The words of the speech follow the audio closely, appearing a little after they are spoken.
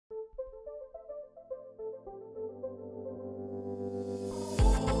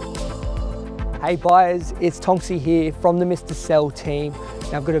Hey buyers, it's Tonksy here from the Mr. Sell team.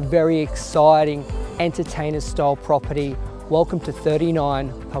 Now I've got a very exciting entertainer style property. Welcome to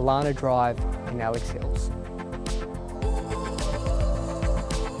 39 Palana Drive in Alex Hills.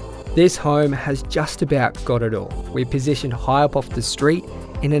 This home has just about got it all. We're positioned high up off the street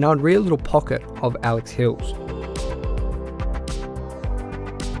in an unreal little pocket of Alex Hills.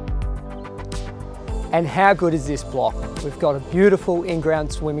 And how good is this block? We've got a beautiful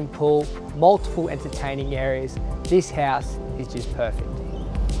in-ground swimming pool, multiple entertaining areas. This house is just perfect.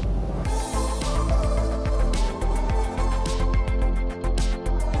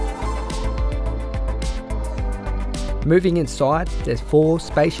 Moving inside, there's 4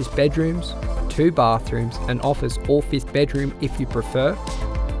 spacious bedrooms, 2 bathrooms, and offers all 5th bedroom if you prefer.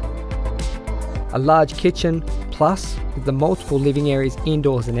 A large kitchen, plus with the multiple living areas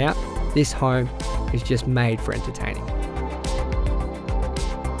indoors and out, this home is just made for entertaining.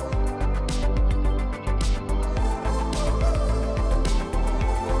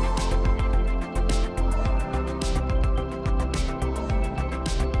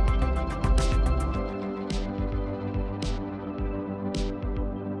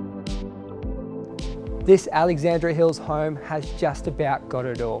 This Alexandra Hills home has just about got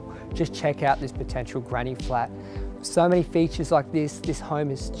it all. Just check out this potential granny flat. So many features like this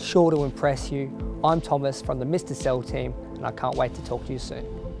home is sure to impress you. I'm Thomas from the Mr. Sell team, and I can't wait to talk to you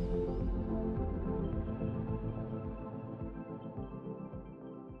soon.